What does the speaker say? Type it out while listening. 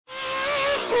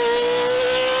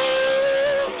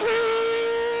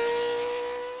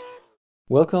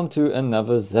Welcome to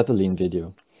another Zeppelin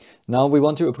video. Now we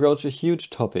want to approach a huge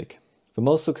topic. The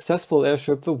most successful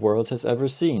airship the world has ever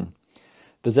seen.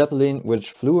 The Zeppelin, which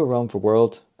flew around the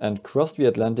world and crossed the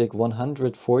Atlantic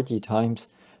 140 times,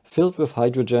 filled with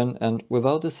hydrogen and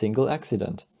without a single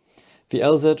accident. The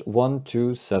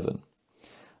LZ127.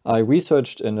 I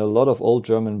researched in a lot of old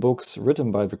German books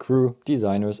written by the crew,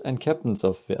 designers and captains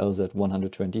of the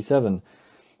LZ127.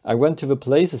 I went to the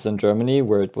places in Germany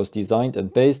where it was designed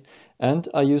and based, and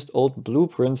I used old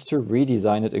blueprints to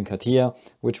redesign it in CATIA,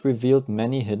 which revealed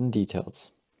many hidden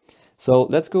details. So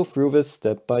let's go through this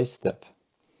step by step.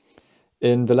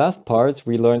 In the last parts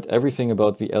we learned everything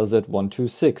about the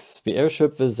LZ126, the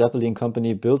airship the Zeppelin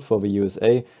company built for the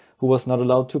USA, who was not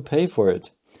allowed to pay for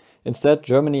it. Instead,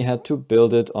 Germany had to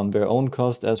build it on their own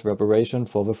cost as reparation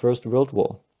for the First World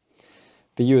War.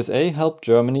 The USA helped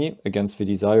Germany, against the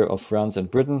desire of France and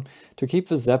Britain, to keep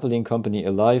the Zeppelin company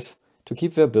alive, to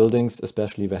keep their buildings,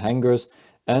 especially the hangars,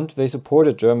 and they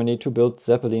supported Germany to build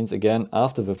Zeppelins again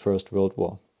after the First World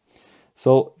War.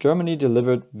 So Germany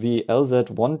delivered the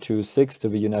LZ126 to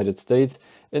the United States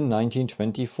in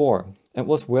 1924 and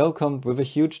was welcomed with a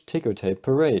huge ticker tape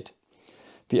parade.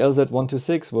 The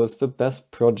LZ126 was the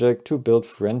best project to build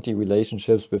friendly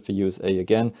relationships with the USA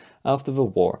again after the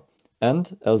war.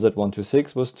 And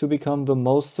LZ126 was to become the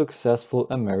most successful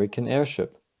American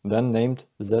airship, then named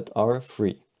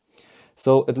ZR-3.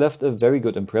 So it left a very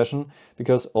good impression,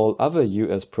 because all other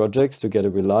US projects to get a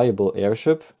reliable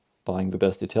airship, buying the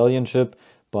best Italian ship,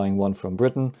 buying one from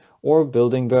Britain, or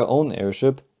building their own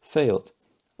airship, failed,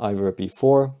 either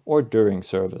before or during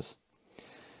service.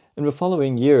 In the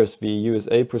following years, the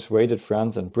USA persuaded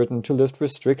France and Britain to lift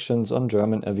restrictions on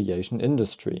German aviation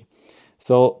industry.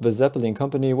 So the Zeppelin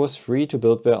company was free to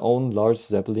build their own large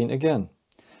Zeppelin again.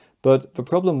 But the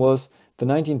problem was, the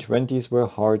 1920s were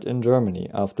hard in Germany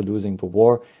after losing the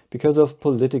war because of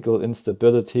political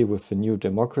instability with the new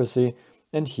democracy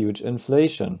and huge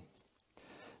inflation.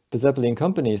 The Zeppelin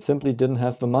company simply didn't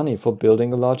have the money for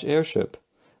building a large airship,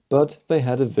 but they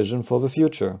had a vision for the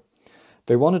future.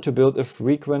 They wanted to build a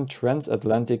frequent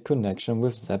transatlantic connection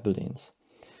with Zeppelins.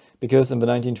 Because in the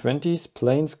 1920s,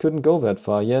 planes couldn't go that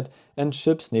far yet, and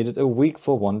ships needed a week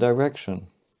for one direction.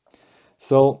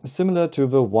 So, similar to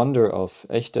the wonder of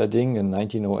Echterding in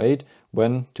 1908,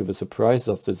 when, to the surprise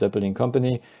of the Zeppelin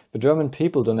company, the German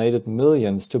people donated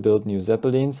millions to build new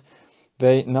Zeppelins,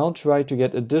 they now tried to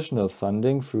get additional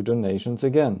funding through donations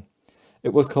again.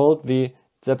 It was called the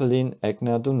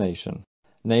Zeppelin-Egner donation,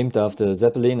 named after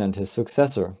Zeppelin and his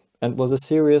successor, and was a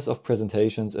series of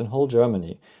presentations in whole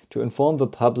Germany to inform the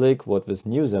public what this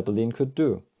new Zeppelin could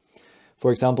do.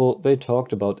 For example, they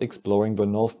talked about exploring the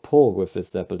North Pole with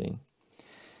this Zeppelin.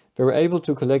 They were able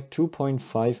to collect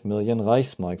 2.5 million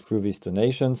Reichsmark through these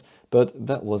donations, but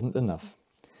that wasn't enough.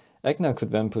 Egner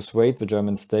could then persuade the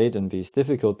German state in these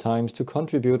difficult times to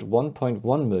contribute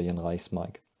 1.1 million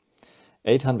Reichsmark.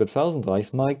 800,000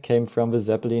 Reichsmark came from the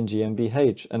Zeppelin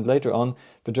GmbH, and later on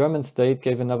the German state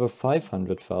gave another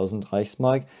 500,000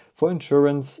 Reichsmark for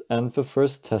insurance and the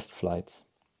first test flights.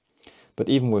 But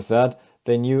even with that,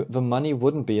 they knew the money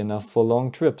wouldn't be enough for long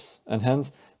trips, and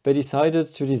hence they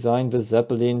decided to design the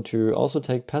Zeppelin to also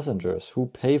take passengers who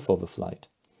pay for the flight.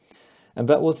 And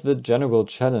that was the general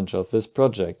challenge of this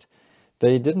project.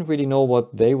 They didn't really know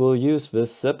what they will use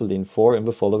this Zeppelin for in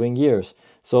the following years,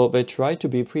 so they tried to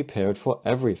be prepared for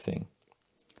everything.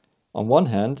 On one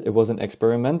hand, it was an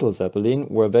experimental Zeppelin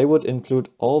where they would include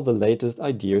all the latest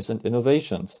ideas and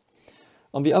innovations.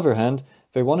 On the other hand,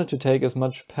 they wanted to take as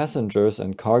much passengers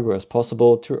and cargo as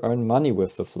possible to earn money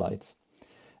with the flights.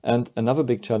 And another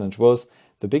big challenge was,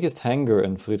 the biggest hangar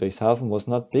in Friedrichshafen was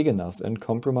not big enough and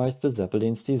compromised the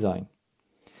Zeppelin's design.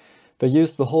 They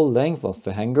used the whole length of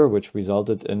the hangar, which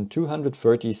resulted in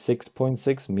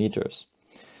 236.6 meters.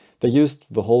 They used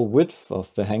the whole width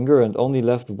of the hangar and only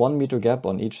left 1 meter gap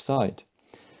on each side.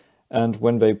 And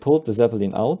when they pulled the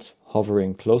Zeppelin out,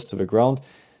 hovering close to the ground,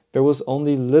 there was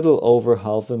only little over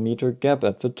half a meter gap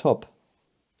at the top.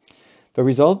 The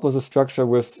result was a structure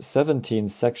with 17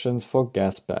 sections for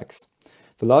gas bags.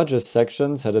 The largest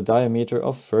sections had a diameter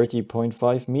of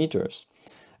 30.5 meters.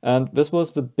 And this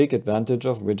was the big advantage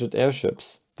of rigid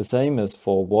airships, the same as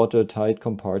for watertight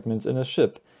compartments in a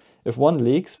ship. If one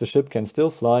leaks, the ship can still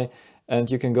fly,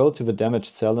 and you can go to the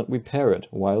damaged cell and repair it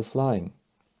while flying.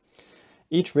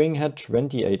 Each wing had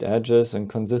 28 edges and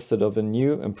consisted of a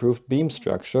new improved beam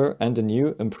structure and a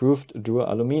new improved Duerr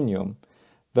aluminium.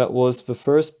 That was the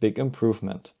first big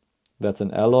improvement. That's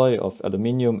an alloy of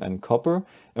aluminium and copper,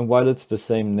 and while it's the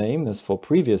same name as for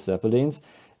previous Zeppelins,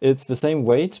 it's the same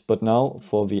weight, but now,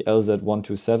 for the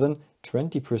LZ127,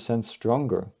 20%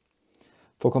 stronger.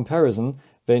 For comparison,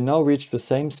 they now reached the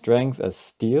same strength as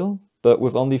steel, but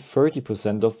with only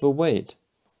 30% of the weight.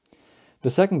 The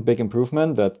second big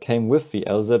improvement that came with the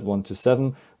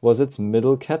LZ127 was its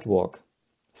middle catwalk.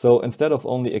 So instead of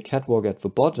only a catwalk at the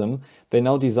bottom, they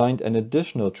now designed an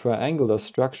additional triangular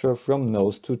structure from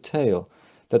nose to tail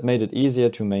that made it easier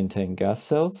to maintain gas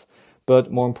cells,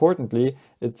 but more importantly,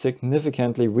 it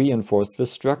significantly reinforced the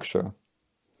structure.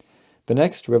 The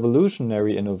next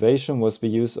revolutionary innovation was the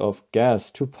use of gas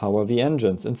to power the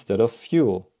engines instead of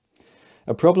fuel.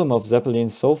 A problem of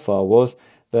Zeppelins so far was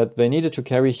that they needed to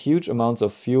carry huge amounts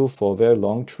of fuel for their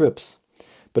long trips.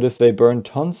 But if they burn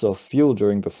tons of fuel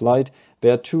during the flight, they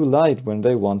are too light when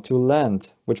they want to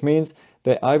land, which means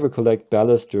they either collect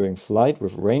ballast during flight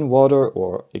with rainwater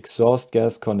or exhaust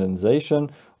gas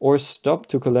condensation, or stop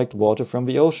to collect water from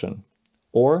the ocean.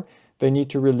 Or they need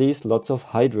to release lots of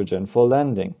hydrogen for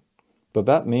landing. But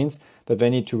that means that they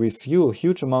need to refuel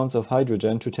huge amounts of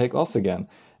hydrogen to take off again,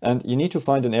 and you need to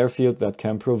find an airfield that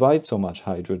can provide so much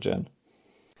hydrogen.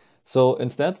 So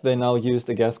instead they now used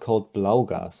a gas called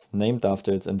Blaugas, named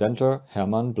after its inventor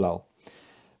Hermann Blau.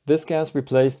 This gas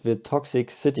replaced the toxic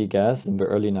city gas in the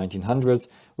early 1900s,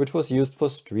 which was used for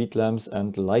street lamps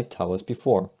and light towers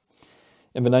before.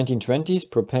 In the 1920s,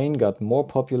 propane got more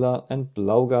popular and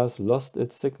Blaugas lost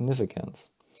its significance.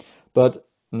 But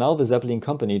now the Zeppelin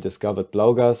company discovered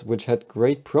Blaugas, which had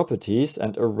great properties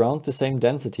and around the same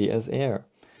density as air.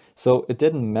 So it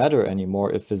didn't matter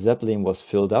anymore if the Zeppelin was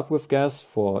filled up with gas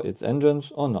for its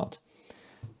engines or not.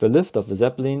 The lift of the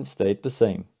Zeppelin stayed the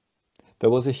same. There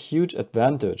was a huge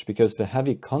advantage because the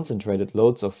heavy concentrated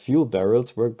loads of fuel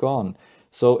barrels were gone,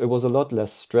 so it was a lot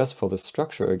less stress for the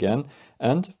structure again,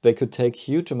 and they could take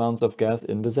huge amounts of gas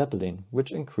in the Zeppelin,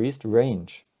 which increased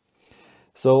range.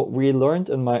 So we learned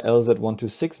in my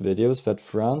LZ126 videos that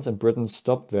France and Britain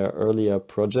stopped their earlier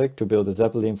project to build a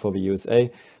Zeppelin for the USA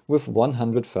with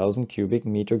 100,000 cubic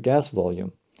meter gas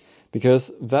volume,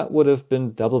 because that would have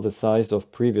been double the size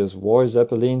of previous war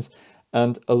Zeppelins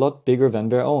and a lot bigger than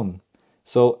their own.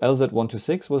 So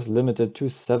LZ126 was limited to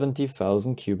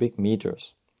 70,000 cubic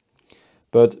meters.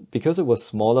 But because it was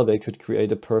smaller, they could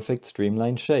create a perfect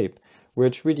streamlined shape,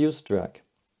 which reduced drag.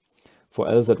 For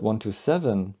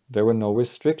LZ127, there were no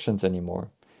restrictions anymore,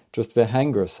 just the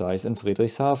hangar size in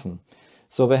Friedrichshafen.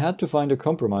 So they had to find a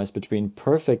compromise between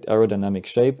perfect aerodynamic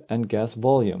shape and gas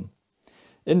volume.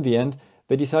 In the end,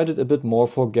 they decided a bit more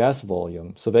for gas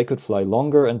volume, so they could fly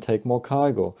longer and take more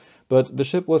cargo, but the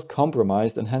ship was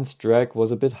compromised and hence drag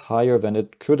was a bit higher than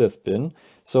it could have been,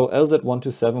 so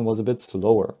LZ127 was a bit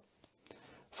slower.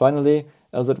 Finally,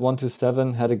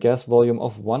 LZ127 had a gas volume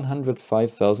of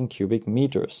 105,000 cubic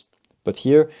meters. But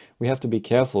here we have to be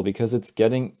careful because it's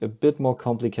getting a bit more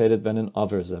complicated than in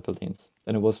other Zeppelins,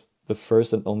 and it was the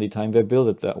first and only time they built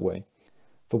it that way.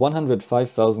 The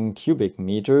 105,000 cubic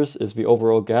meters is the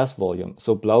overall gas volume,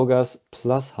 so Blaugas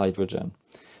plus hydrogen.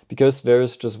 Because there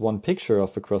is just one picture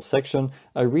of the cross-section,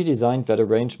 I redesigned that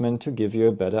arrangement to give you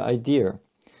a better idea.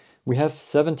 We have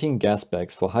 17 gas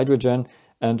bags for hydrogen,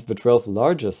 and the 12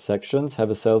 largest sections have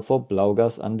a cell for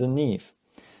Blaugas underneath.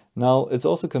 Now, it's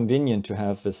also convenient to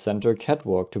have the center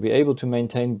catwalk to be able to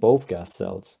maintain both gas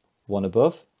cells, one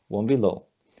above, one below.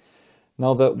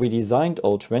 Now that we designed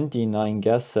all 29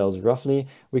 gas cells roughly,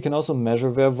 we can also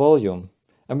measure their volume,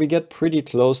 and we get pretty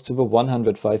close to the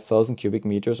 105,000 cubic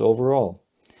meters overall.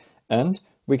 And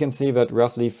we can see that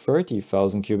roughly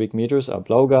 30,000 cubic meters are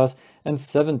Blaugas and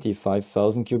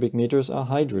 75,000 cubic meters are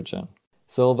hydrogen.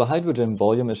 So the hydrogen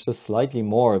volume is just slightly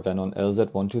more than on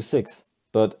LZ126.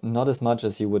 But not as much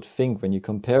as you would think when you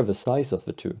compare the size of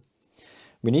the two.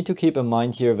 We need to keep in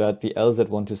mind here that the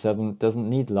LZ127 doesn't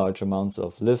need large amounts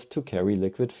of lift to carry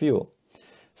liquid fuel.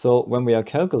 So when we are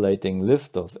calculating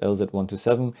lift of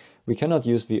LZ127, we cannot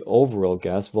use the overall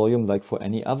gas volume like for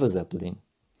any other Zeppelin.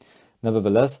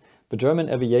 Nevertheless, the German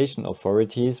aviation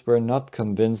authorities were not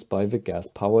convinced by the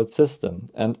gas-powered system,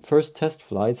 and first test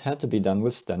flights had to be done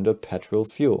with standard petrol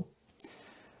fuel.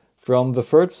 From the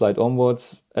third flight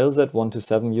onwards,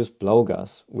 LZ127 used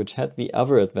Blaugas, which had the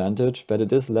other advantage that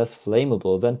it is less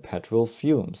flammable than petrol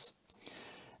fumes.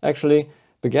 Actually,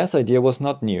 the gas idea was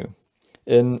not new.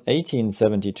 In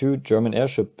 1872, German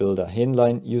airship builder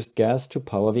Hähnlein used gas to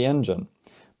power the engine,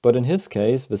 but in his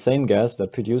case the same gas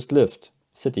that produced lift,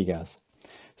 city gas.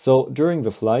 So during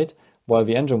the flight, while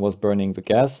the engine was burning the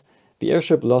gas, the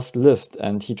airship lost lift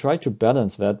and he tried to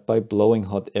balance that by blowing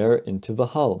hot air into the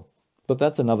hull. But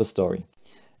that's another story.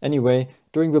 Anyway,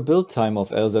 during the build time of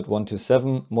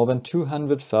LZ127, more than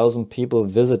 200,000 people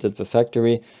visited the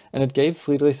factory and it gave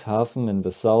Friedrichshafen in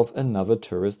the south another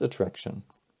tourist attraction.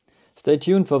 Stay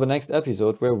tuned for the next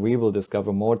episode where we will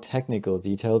discover more technical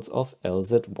details of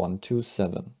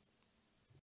LZ127.